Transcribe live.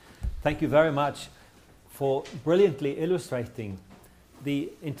Thank you very much for brilliantly illustrating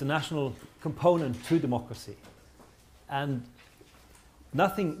the international component to democracy. And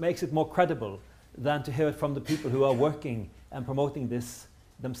nothing makes it more credible than to hear it from the people who are working and promoting this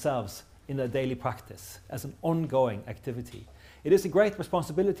themselves in their daily practice as an ongoing activity. It is a great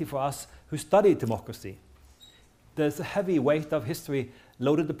responsibility for us who study democracy. There's a heavy weight of history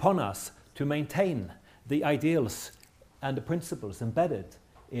loaded upon us to maintain the ideals and the principles embedded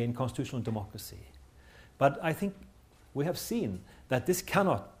in constitutional democracy. But I think we have seen that this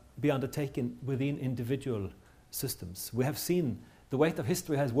cannot be undertaken within individual systems. We have seen the weight of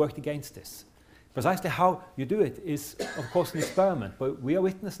history has worked against this. Precisely how you do it is, of course, an experiment, but we are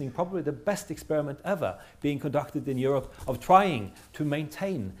witnessing probably the best experiment ever being conducted in Europe of trying to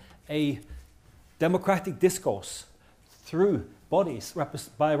maintain a democratic discourse through bodies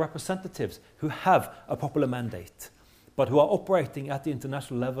by representatives who have a popular mandate, but who are operating at the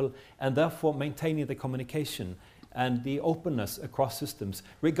international level and therefore maintaining the communication and the openness across systems,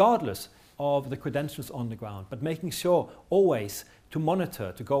 regardless of the credentials on the ground, but making sure always to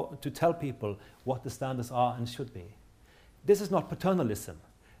monitor, to tell people what the standards are and should be. This is not paternalism.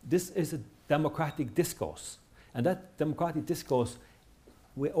 This is a democratic discourse. And that democratic discourse,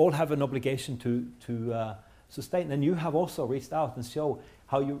 we all have an obligation to sustain. And you have also reached out and show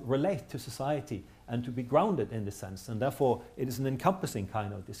how you relate to society and to be grounded in this sense. And therefore, it is an encompassing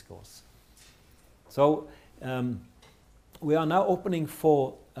kind of discourse. So we are now opening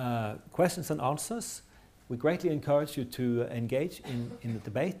for questions and answers. We greatly encourage you to engage in the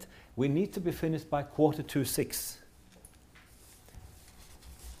debate. We need to be finished by 5:45.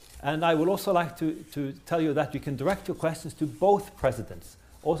 And I would also like to tell you that you can direct your questions to both presidents,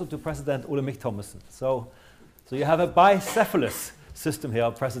 also to President Olemic Thommessen. So you have a bicephalous system here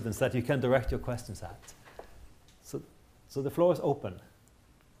of presidents that you can direct your questions at. So the floor is open.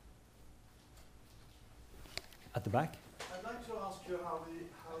 At the back. I'd like to ask you how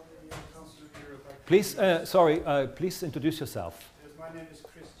the Council of Europe... Please, please introduce yourself. Yes, my name is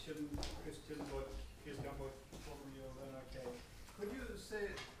Christian Bock, from your NRK. Could you say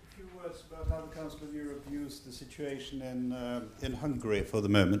a few words about how the Council of Europe views the situation in Hungary for the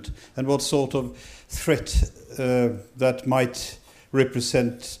moment, and what sort of threat that might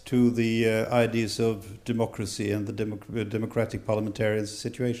represent to the ideas of democracy and the democratic parliamentarian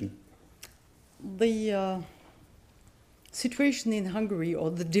situation? The situation in Hungary, or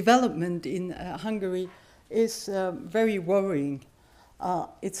the development in Hungary, is very worrying.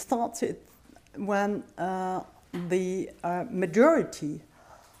 It started when the majority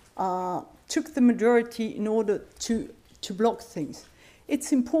took the majority in order to block things.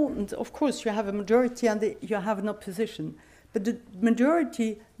 It's important, of course, you have a majority and you have an opposition, but the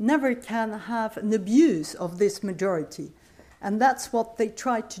majority never can have an abuse of this majority. And that's what they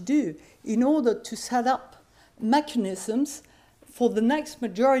tried to do in order to set up mechanisms for the next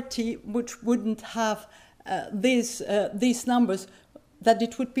majority which wouldn't have these numbers, that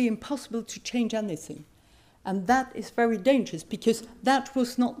it would be impossible to change anything. And that is very dangerous, because that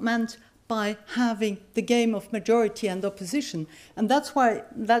was not meant by having the game of majority and opposition. And that's why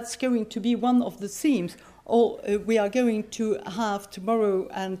that's going to be one of the themes we are going to have tomorrow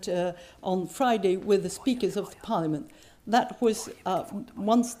and on Friday with the speakers of the parliament. That was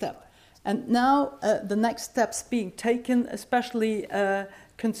one step. And now the next steps being taken, especially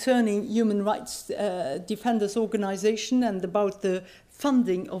concerning human rights defenders organization and about the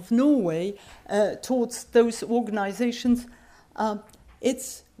funding of Norway towards those organizations,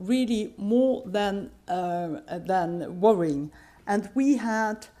 it's really more than worrying. And we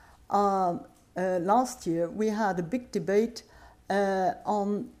had, last year, we had a big debate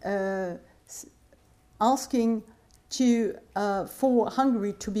on asking for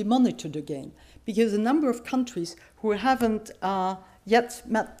Hungary to be monitored again, because a number of countries who haven't yet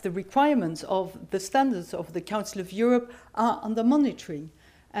met the requirements of the standards of the Council of Europe are under monitoring,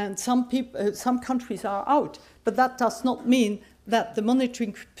 and some countries are out. But that does not mean that the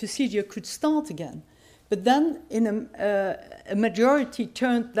monitoring procedure could start again. But then, a majority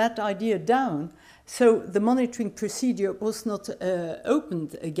turned that idea down, so the monitoring procedure was not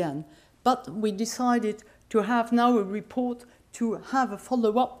opened again. But we decided to have now a report to have a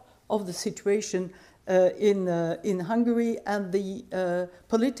follow-up of the situation in Hungary, and the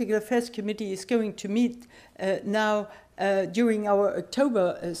Political Affairs Committee is going to meet now during our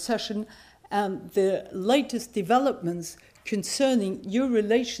October session, and the latest developments concerning your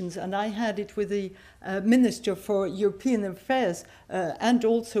relations, and I had it with the Minister for European Affairs and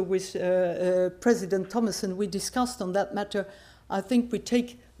also with President Thommessen. We discussed on that matter. I think we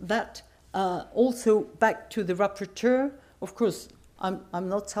take that also back to the rapporteur. Of course, I'm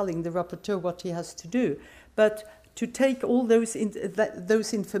not telling the rapporteur what he has to do, but to take all those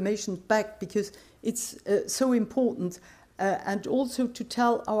information back, because it's so important, and also to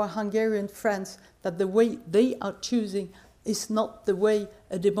tell our Hungarian friends that the way they are choosing is not the way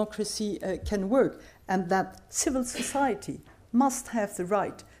a democracy can work, and that civil society must have the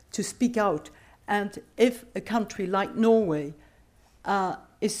right to speak out. And if a country like Norway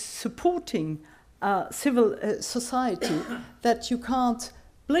is supporting civil society, that you can't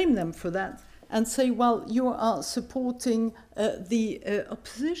blame them for that and say, well, you are supporting the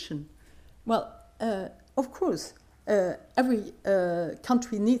opposition. Well, of course, every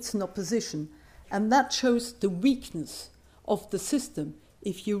country needs an opposition, and that shows the weakness of the system.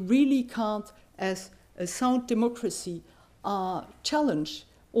 If you really can't, as a sound democracy, challenge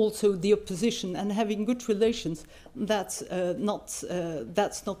also the opposition and having good relations, that's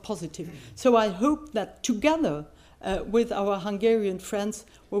not positive. So I hope that together with our Hungarian friends,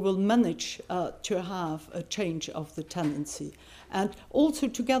 we will manage to have a change of the tendency. And also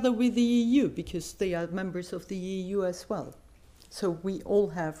together with the EU, because they are members of the EU as well. So we all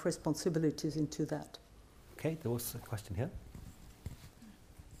have responsibilities into that. Okay, there was a question here.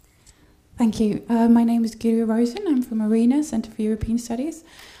 Thank you. My name is Giri Rosen. I'm from ARENA, Centre for European Studies.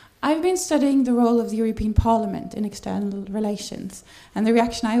 I've been studying the role of the European Parliament in external relations, and the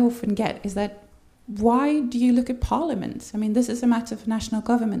reaction I often get is that, why do you look at parliaments? I mean, this is a matter for national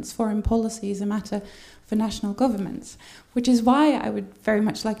governments. Foreign policy is a matter for national governments, which is why I would very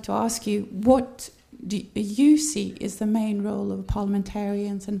much like to ask you, what do you see is the main role of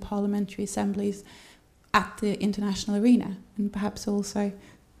parliamentarians and parliamentary assemblies at the international arena, and perhaps also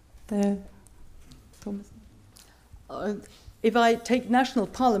the... Thomas? If I take national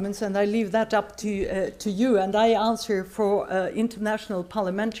parliaments and I leave that up to you, and I answer for international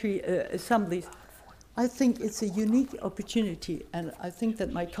parliamentary assemblies, I think it's a unique opportunity, and I think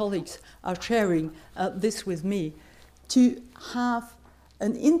that my colleagues are sharing this with me, to have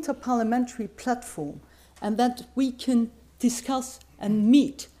an interparliamentary platform, and that we can discuss and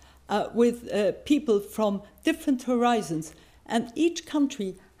meet with people from different horizons, and each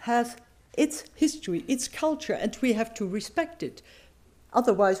country has its history, its culture, and we have to respect it.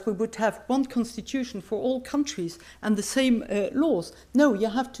 Otherwise, we would have one constitution for all countries and the same laws. No, you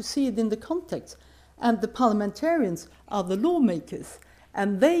have to see it in the context. And the parliamentarians are the lawmakers,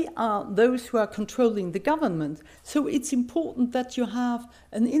 and they are those who are controlling the government. So it's important that you have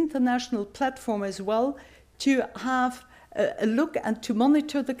an international platform as well, to have a look and to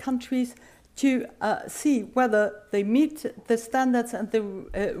monitor the countries, to see whether they meet the standards and the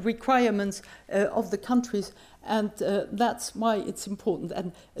requirements of the countries. And that's why it's important.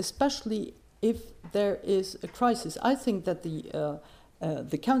 And especially if there is a crisis, I think that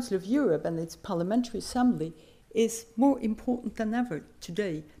the Council of Europe and its Parliamentary Assembly is more important than ever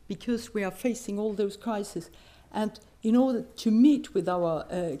today, because we are facing all those crises. And in order to meet with our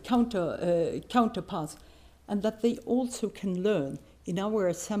counterparts, and that they also can learn in our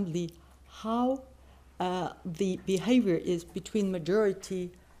assembly how the behavior is between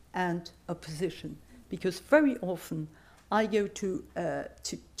majority and opposition. Because very often I go to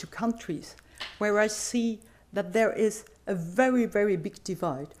countries where I see that there is a very, very big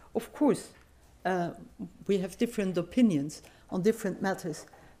divide. Of course, we have different opinions on different matters,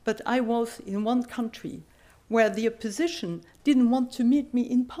 but I was in one country where the opposition didn't want to meet me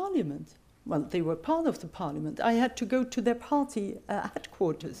in parliament. Well, they were part of the parliament. I had to go to their party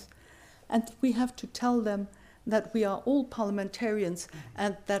headquarters. And we have to tell them that we are all parliamentarians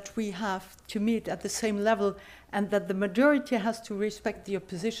and that we have to meet at the same level, and that the majority has to respect the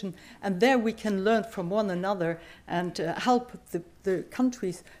opposition. And there we can learn from one another and help the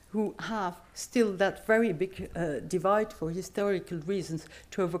countries who have still that very big divide for historical reasons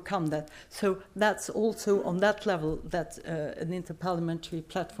to overcome that. So that's also on that level that an interparliamentary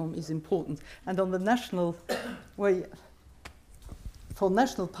platform is important. And on the national way, for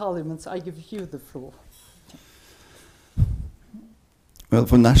national parliaments, I give you the floor. Well,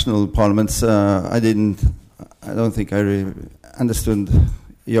 for national parliaments, I don't think I understood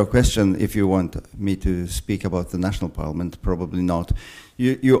your question. If you want me to speak about the national parliament, probably not.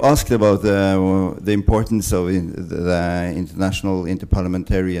 You asked about the importance of the international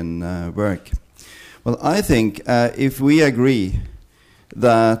interparliamentarian work. Well, I think if we agree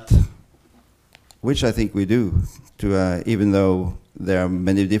that, which I think we do, even though there are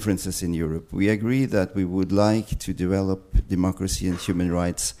many differences in Europe, we agree that we would like to develop democracy and human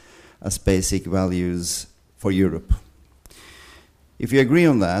rights as basic values for Europe. If we agree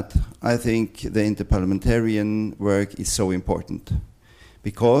on that, I think the interparliamentarian work is so important,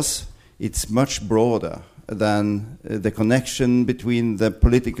 because it's much broader than the connection between the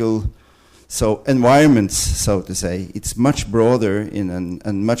political environments, so to say. It's much broader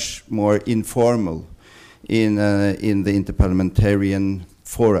and much more informal in the interparliamentarian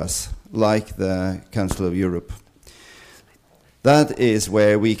forums, like the Council of Europe. That is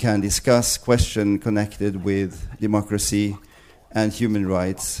where we can discuss questions connected with democracy and human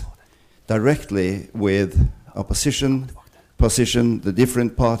rights directly with opposition, position, the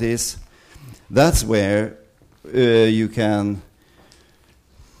different parties. That's where you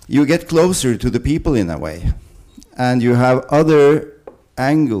get closer to the people in a way, and you have other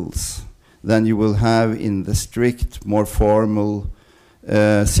angles than you will have in the strict, more formal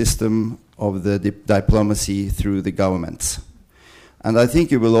system of the diplomacy through the governments. And I think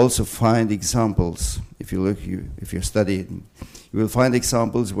you will also find examples, if you study, you will find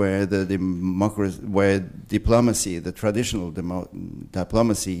examples where where diplomacy, the traditional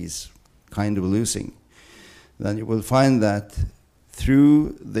diplomacy, is kind of losing. Then you will find that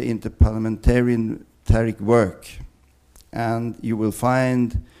through the interparliamentarian work, and you will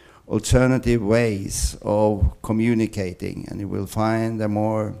find alternative ways of communicating, and you will find a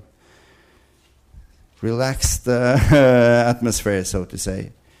more relaxed atmosphere, so to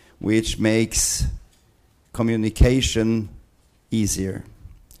say, which makes communication easier.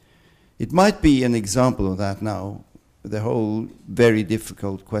 It might be an example of that now, the whole very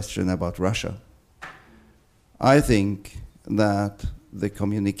difficult question about Russia. I think that the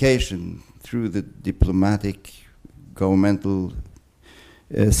communication through the diplomatic governmental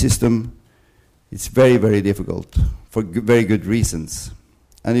system is very, very difficult for very good reasons.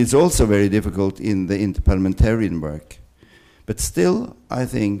 And it's also very difficult in the interparliamentarian work. But still, I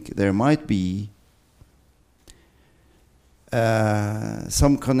think there might be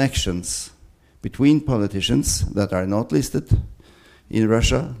some connections between politicians that are not listed in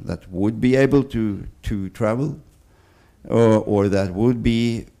Russia, that would be able to travel, or that would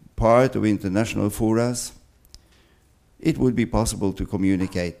be part of international forums. It would be possible to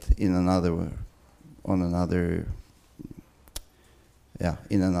communicate in another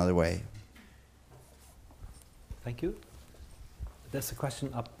way. Thank you. There's a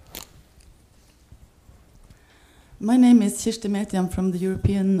question up. My name is Kirsti Mehti. I'm from the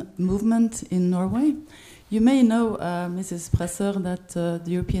European Movement in Norway. You may know, Mrs. Presser, that the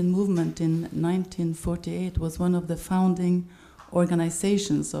European Movement in 1948 was one of the founding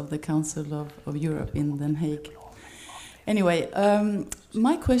organizations of the Council of Europe in Den Haag. Anyway,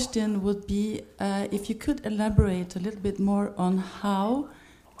 my question would be if you could elaborate a little bit more on how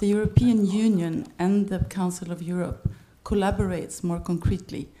the European Union and the Council of Europe collaborates more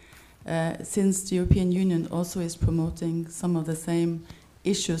concretely, since the European Union also is promoting some of the same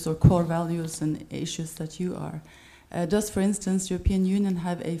issues or core values and issues that you are. Does, for instance, the European Union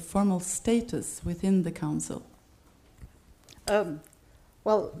have a formal status within the Council?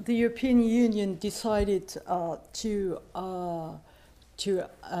 Well, the European Union decided to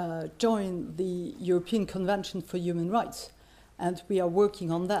join the European Convention for Human Rights, and we are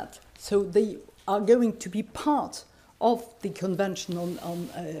working on that. So they are going to be part of the Convention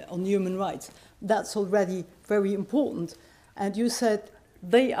on Human Rights. That's already very important. And you said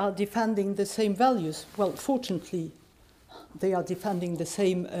they are defending the same values. Well, fortunately, they are defending the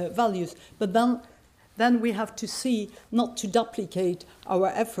same values. But then we have to see not to duplicate our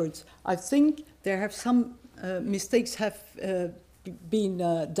efforts. I think there have some mistakes have been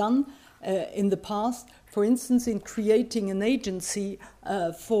done in the past. For instance, in creating an agency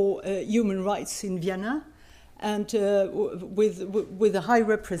for human rights in Vienna, and with a high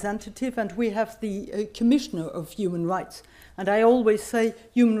representative, and we have the Commissioner of Human Rights. And I always say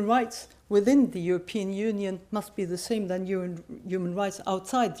human rights within the European Union must be the same than human rights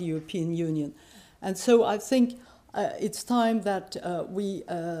outside the European Union. And so I think it's time that we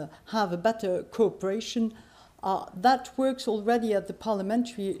have a better cooperation. That works already at the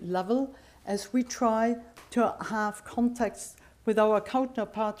parliamentary level, as we try to have contacts with our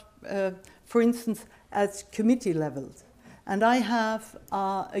counterpart, for instance, at committee levels. And I have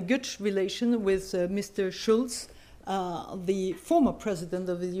a good relation with Mr. Schulz, the former president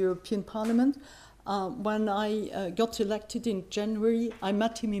of the European Parliament. When I got elected in January, I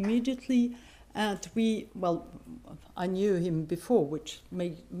met him immediately, and I knew him before, which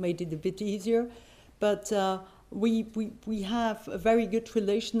made it a bit easier. But we have a very good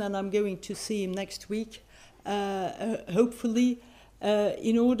relation, and I'm going to see him next week, hopefully,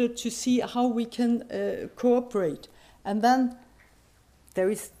 in order to see how we can cooperate. And then there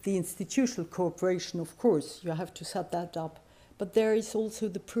is the institutional cooperation, of course. You have to set that up. But there is also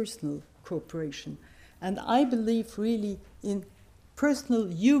the personal cooperation. And I believe really in personal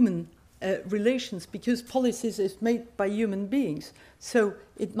human relations, because policies is made by human beings. So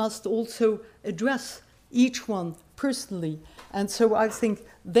it must also address each one personally. And so I think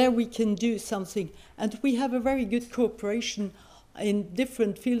there we can do something. And we have a very good cooperation in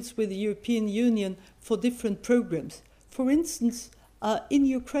different fields with the European Union for different programs. For instance, in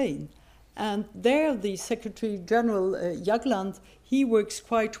Ukraine. And there the Secretary General Jagland, he works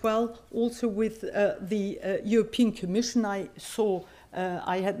quite well also with the European Commission. I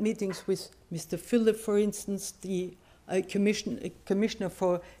had meetings with Mr. Fülle, for instance, the Commissioner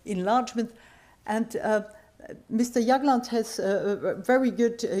for Enlargement. And Mr. Jagland has very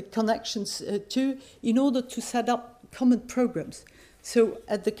good connections too, in order to set up common programs. So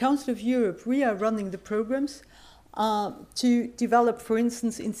at the Council of Europe, we are running the programs to develop, for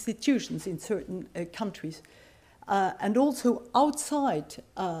instance, institutions in certain countries. And also outside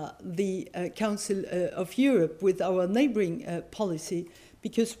the Council of Europe with our neighboring policy,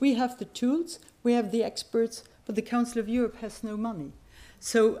 because we have the tools, we have the experts, but the Council of Europe has no money.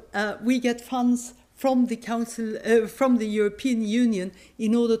 So we get funds from the Council, from the European Union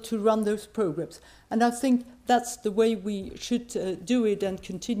in order to run those programs. And I think that's the way we should do it and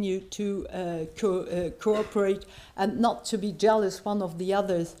continue to cooperate and not to be jealous one of the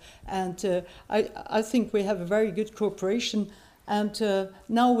others. And I think we have a very good cooperation. And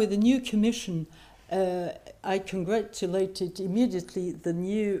now with the new Commission, I congratulated immediately the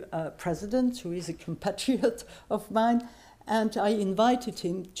new president, who is a compatriot of mine, and I invited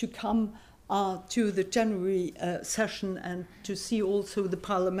him to come to the January session and to see also the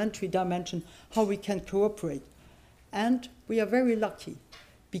parliamentary dimension, how we can cooperate. And we are very lucky,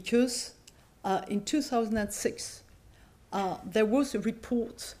 because in 2006, there was a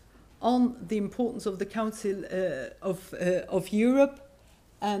report on the importance of the Council of Europe,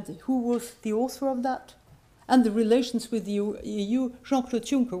 and who was the author of that? And the relations with the EU, Jean-Claude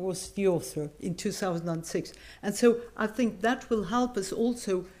Juncker was the author in 2006. And so I think that will help us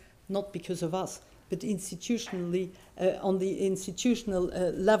also, not because of us, but institutionally, on the institutional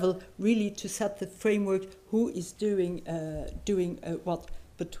level, really to set the framework, who is doing what,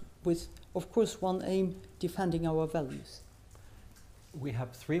 but with, of course, one aim, defending our values. We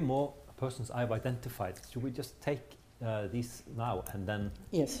have 3 more persons I've identified. Should we just take these now and then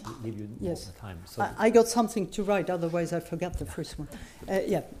yes. leave you more time? So I got something to write, otherwise I forgot the first one.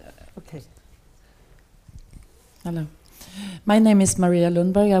 Okay. Hello. My name is Maria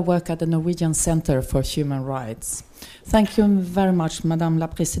Lundberg. I work at the Norwegian Center for Human Rights. Thank you very much, Madame la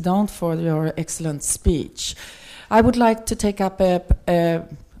Présidente, for your excellent speech. I would like to take up a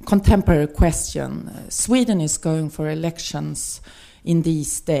contemporary question. Sweden is going for elections in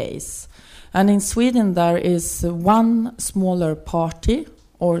these days. And in Sweden there is one smaller party,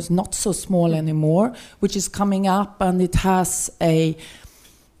 or is not so small anymore, which is coming up, and it has a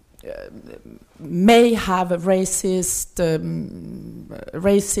may have a racist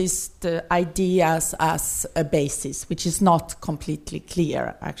ideas as a basis, which is not completely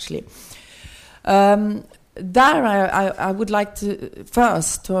clear, actually. There I would like to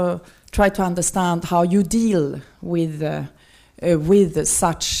first to try to understand how you deal with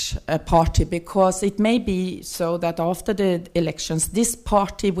such a party, because it may be so that after the elections this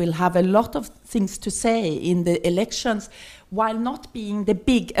party will have a lot of things to say in the elections, while not being the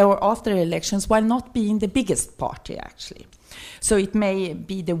big, or after elections, while not being the biggest party, actually. So it may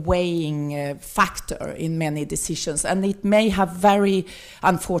be the weighing factor in many decisions, and it may have very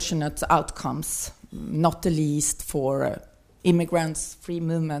unfortunate outcomes, not the least for immigrants, free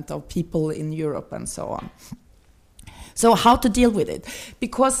movement of people in Europe, and so on. So how to deal with it?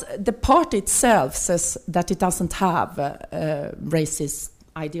 Because the party itself says that it doesn't have racist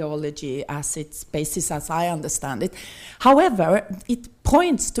ideology as its basis, as I understand it. However, it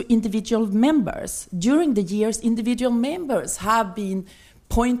points to individual members. During the years, individual members have been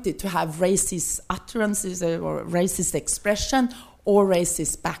pointed to have racist utterances or racist expression or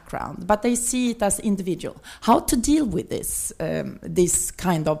racist background, but they see it as individual. How to deal with this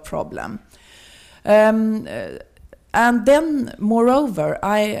kind of problem? And then, moreover,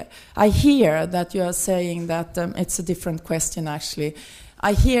 I hear that you are saying that it's a different question, actually.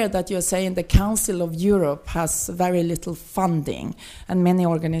 I hear that you're saying the Council of Europe has very little funding, and many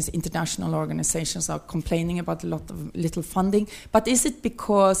international organizations are complaining about a lot of little funding. But is it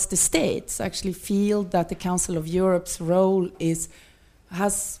because the states actually feel that the Council of Europe's role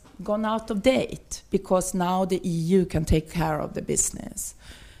has gone out of date, because now the EU can take care of the business?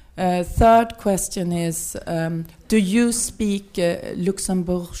 Third question is, do you speak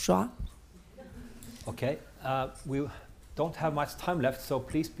Luxembourgeois? Okay, we don't have much time left, so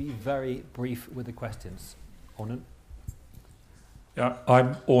please be very brief with the questions. Onen? Yeah,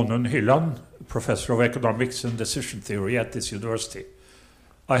 I'm Onund Hylland, professor of economics and decision theory at this university.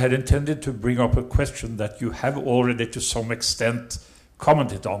 I had intended to bring up a question that you have already to some extent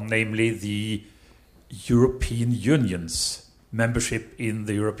commented on, namely the European Union's membership in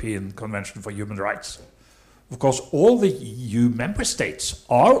the European Convention for Human Rights. Of course, all the EU member states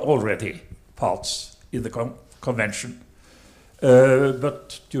are already parts in the convention.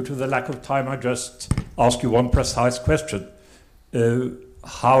 But due to the lack of time, I just ask you one precise question.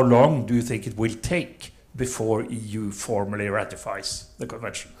 How long do you think it will take before EU formally ratifies the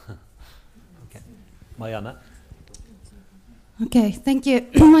convention? Okay. Marianne? Okay, thank you.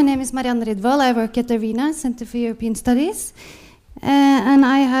 My name is Marianne Rydvold. I work at ARENA, Center for European Studies. And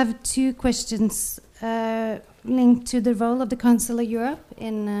I have two questions linked to the role of the Council of Europe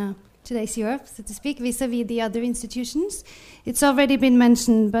in today's Europe, so to speak, vis-à-vis the other institutions. It's already been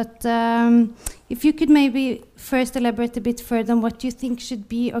mentioned, but if you could maybe first elaborate a bit further on what you think should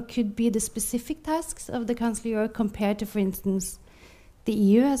be or could be the specific tasks of the Council of Europe compared to, for instance, the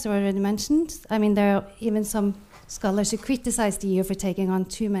EU, as already mentioned. I mean, there are even some scholars who criticize the EU for taking on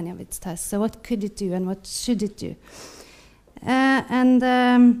too many of its tasks. So what could it do and what should it do?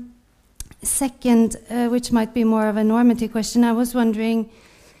 Second, which might be more of a normative question, I was wondering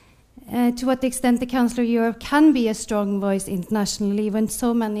to what extent the Council of Europe can be a strong voice internationally when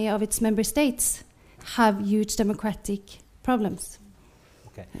so many of its member states have huge democratic problems.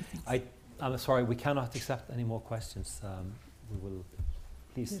 Okay. I'm sorry, we cannot accept any more questions. We will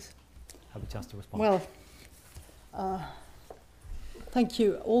please have a chance to respond. Well, thank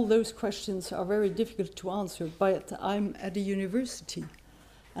you. All those questions are very difficult to answer, but I'm at a university.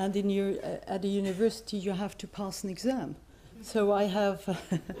 And at a university, you have to pass an exam. So I have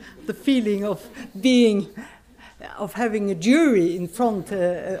the feeling of having a jury in front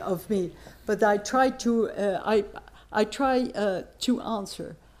of me. But I try to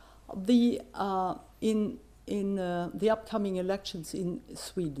answer in the upcoming elections in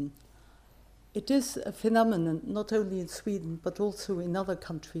Sweden. It is a phenomenon not only in Sweden but also in other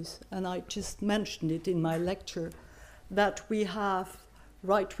countries, and I just mentioned it in my lecture, that we have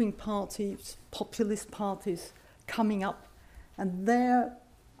right-wing parties, populist parties coming up, and there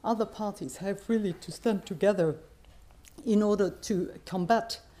other parties have really to stand together in order to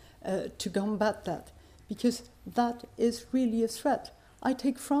combat that, because that is really a threat. I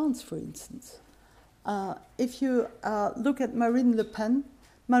take France, for instance. If you look at Marine Le Pen,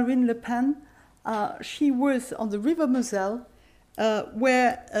 she was on the River Moselle,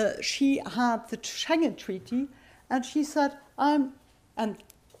 where she had the Schengen Treaty, and she said,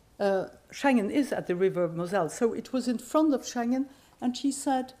 Schengen is at the River Moselle, so it was in front of Schengen, and she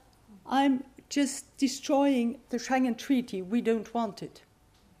said, I'm just destroying the Schengen Treaty, we don't want it.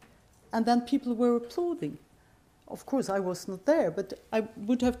 And then people were applauding. Of course, I was not there, but I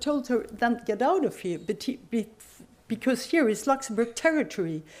would have told her, then get out of here, because here is Luxembourg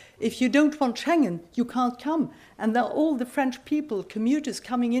territory. If you don't want Schengen, you can't come. And then all the French people, commuters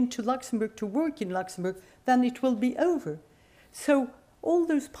coming into Luxembourg to work in Luxembourg, then it will be over. So all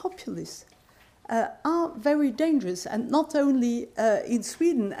those populists are very dangerous, and not only in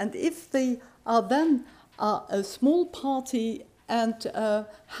Sweden. And if they are then a small party and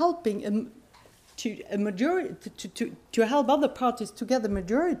helping to help other parties to get a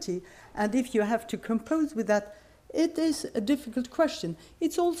majority, and if you have to compose with that, it is a difficult question.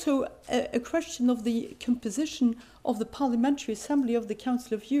 It's also a question of the composition of the Parliamentary Assembly of the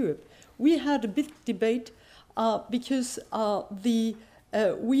Council of Europe. We had a big debate because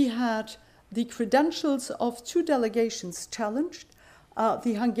we had the credentials of two delegations challenged.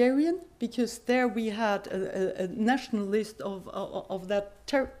 The Hungarian, because there we had a national list of that.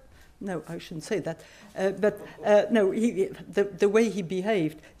 No, I shouldn't say that. No, the way he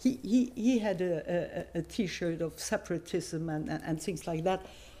behaved, he had a T-shirt of separatism and things like that.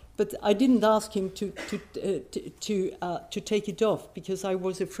 But I didn't ask him to take it off, because I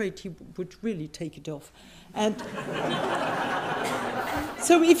was afraid he would really take it off. And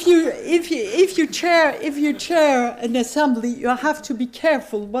so if you chair an assembly, you have to be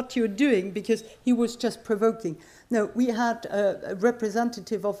careful what you're doing, because he was just provoking. No, we had a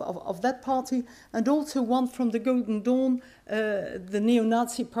representative of that party, and also one from the Golden Dawn, the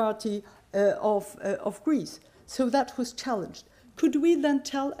neo-Nazi party of Greece. So that was challenged. Could we then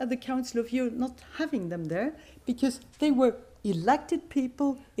tell at the Council of Europe not having them there, because they were elected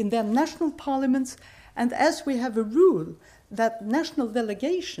people in their national parliaments, and as we have a rule that national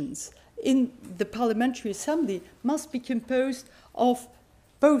delegations in the Parliamentary Assembly must be composed of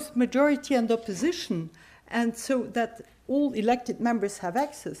both majority and opposition, and so that all elected members have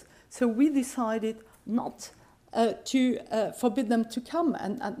access. So we decided not to forbid them to come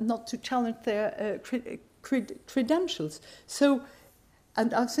and not to challenge their credentials. So,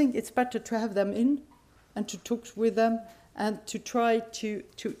 and I think it's better to have them in and to talk with them and to try to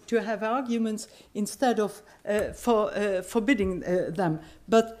have arguments instead of forbidding them.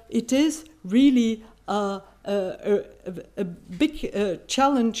 But it is really a big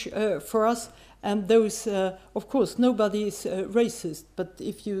challenge for us. And those, of course, nobody is racist, but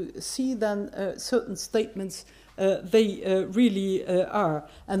if you see then certain statements, they really are.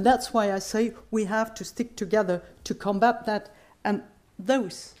 And that's why I say we have to stick together to combat that. And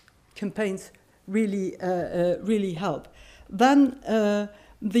those campaigns really, really help. Then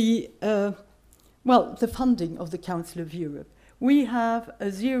the funding of the Council of Europe. We have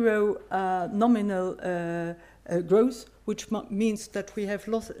a zero nominal growth, which means that we have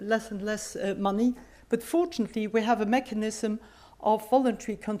less and less money. But fortunately, we have a mechanism of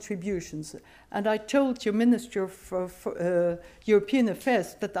voluntary contributions. And I told your Minister of European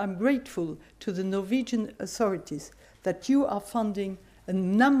Affairs that I'm grateful to the Norwegian authorities that you are funding a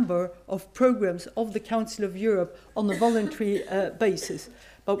number of programs of the Council of Europe on a voluntary basis.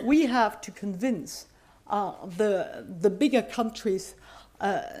 But we have to convince the bigger countries,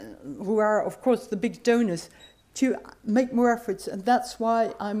 who are, of course, the big donors, to make more efforts. And that's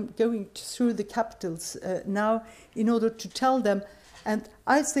why I'm going through the capitals now in order to tell them. And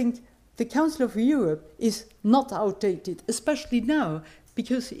I think the Council of Europe is not outdated, especially now,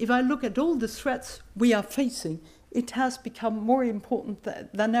 because if I look at all the threats we are facing, it has become more important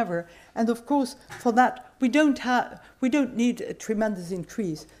than ever. And of course, for that, we don't need a tremendous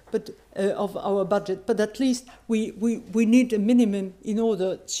increase of our budget, but at least we need a minimum in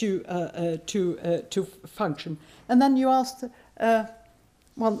order to function. And then you asked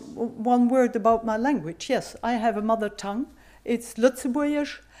one word about my language. Yes, I have a mother tongue. It's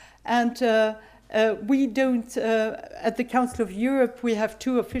Luxembourgish, and we don't. At the Council of Europe, we have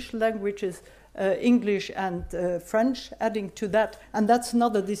two official languages. English and French, adding to that, and that's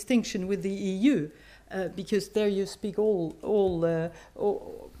another distinction with the EU, because there you speak all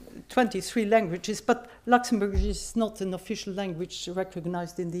 23 languages, but Luxembourgish is not an official language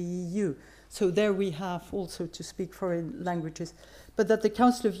recognized in the EU, so there we have also to speak foreign languages. But at the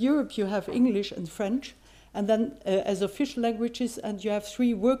Council of Europe you have English and French, and then as official languages, and you have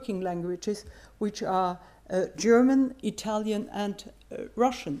 3 working languages, which are German, Italian, and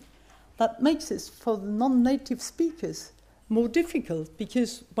Russian. That makes it for the non-native speakers more difficult,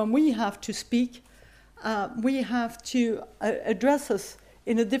 because when we have to speak, we have to address us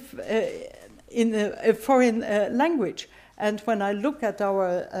in a foreign language. And when I look at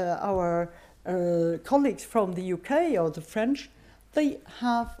our colleagues from the UK or the French, they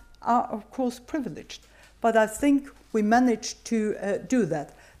are of course privileged. But I think we managed to do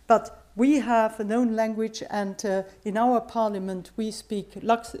that. But we have a known language, and in our parliament we speak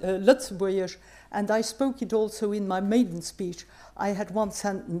Luxembourgish, and I spoke it also in my maiden speech. I had one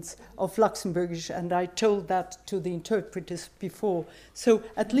sentence of Luxembourgish, and I told that to the interpreters before. So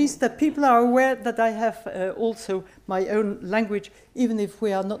at least that people are aware that I have also my own language, even if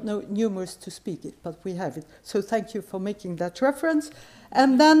we are not numerous to speak it, but we have it. So thank you for making that reference.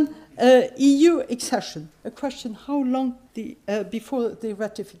 And then EU accession, a question, how long before the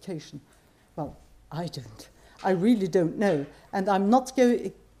ratification? Well, I don't. I really don't know. And I'm not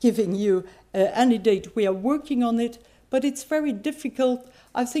giving you any date. We are working on it, but it's very difficult.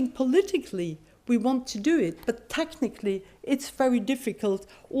 I think politically we want to do it, but technically it's very difficult.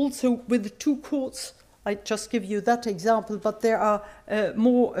 Also with the 2 courts, I just give you that example, but there are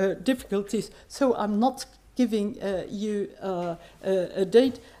more difficulties. So I'm not giving you a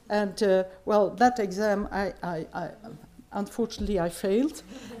date, and well, that exam I unfortunately I failed,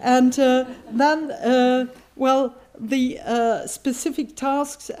 and then well, the specific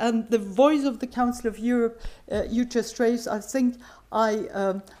tasks and the voice of the Council of Europe you just raised, I think I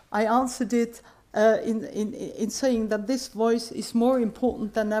answered it in saying that this voice is more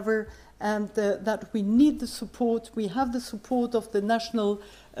important than ever, and that we need the support. We have the support of the national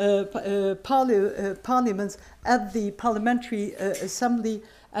parliaments at the Parliamentary Assembly,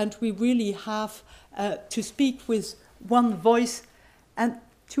 and we really have to speak with one voice and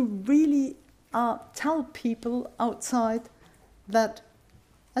to really tell people outside that,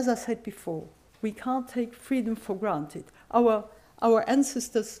 as I said before, we can't take freedom for granted. Our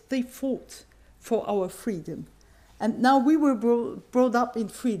ancestors, they fought for our freedom. And now we were brought up in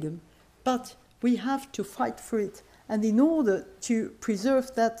freedom, but we have to fight for it. And in order to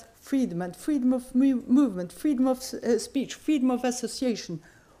preserve that freedom, and freedom of movement, freedom of speech, freedom of association,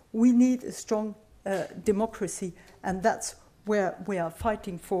 we need a strong democracy, and that's where we are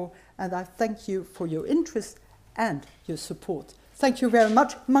fighting for. And I thank you for your interest and your support. Thank you very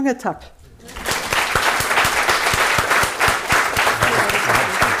much. Mange tak.